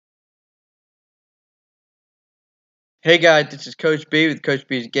Hey guys, this is Coach B with Coach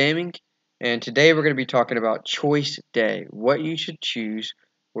B's Gaming, and today we're going to be talking about Choice Day, what you should choose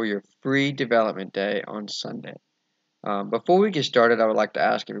for your free development day on Sunday. Before we get started, I would like to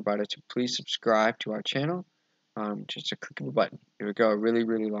ask everybody to please subscribe to our channel. Just a click of a button. It would go a really,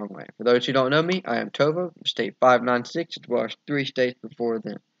 really long way. For those who don't know me, I am Tova, state 596, as well as 3 states before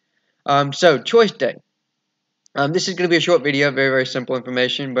then. So, Choice Day. This is going to be a short video, very, very simple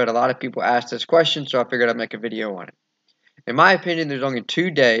information, but a lot of people ask this question, so I figured I'd make a video on it. In my opinion, there's only 2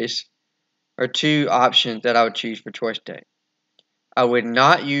 days or 2 options that I would choose for Choice Day. I would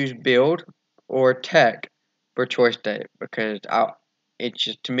not use Build or Tech for Choice Day because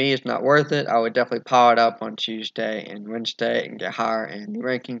to me it's not worth it. I would definitely power it up on Tuesday and Wednesday and get higher in the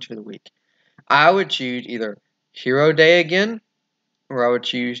rankings for the week. I would choose either Hero Day again or I would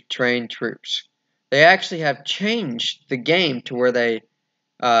choose Train Troops. They actually have changed the game to where they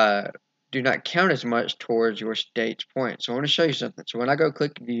do not count as much towards your state's points. So I want to show you something. So when I go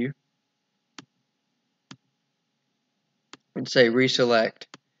click View and say Reselect,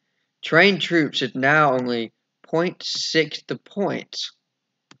 Train Troops is now only 0.6 the points.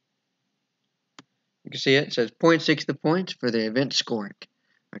 You can see it says 0.6 the points for the event scoring.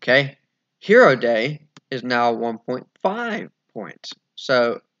 Okay, Hero Day is now 1.5 points.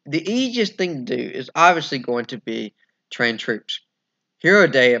 So the easiest thing to do is obviously going to be Train Troops. Hero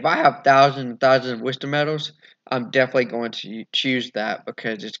Day, if I have thousands and thousands of wisdom medals, I'm definitely going to choose that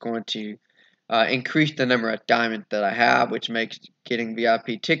because it's going to increase the number of diamonds that I have, which makes getting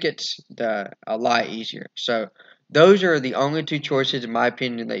VIP tickets a lot easier. So those are the only 2 choices, in my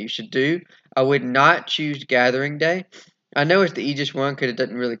opinion, that you should do. I would not choose Gathering Day. I know it's the easiest one because it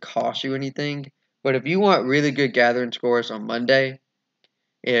doesn't really cost you anything. But if you want really good gathering scores on Monday,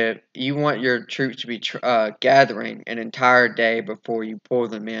 if you want your troops to be gathering an entire day before you pull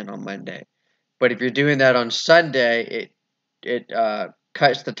them in on Monday. But if you're doing that on Sunday, it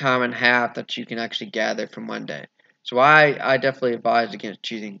cuts the time in half that you can actually gather for Monday. So I definitely advise against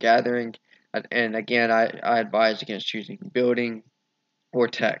choosing gathering. And again, I advise against choosing building or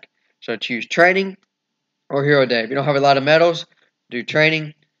tech. So choose training or hero day. If you don't have a lot of medals, do training.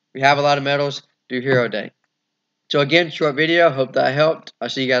 If you have a lot of medals, do hero day. So again, short video. Hope that helped. I'll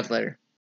see you guys later.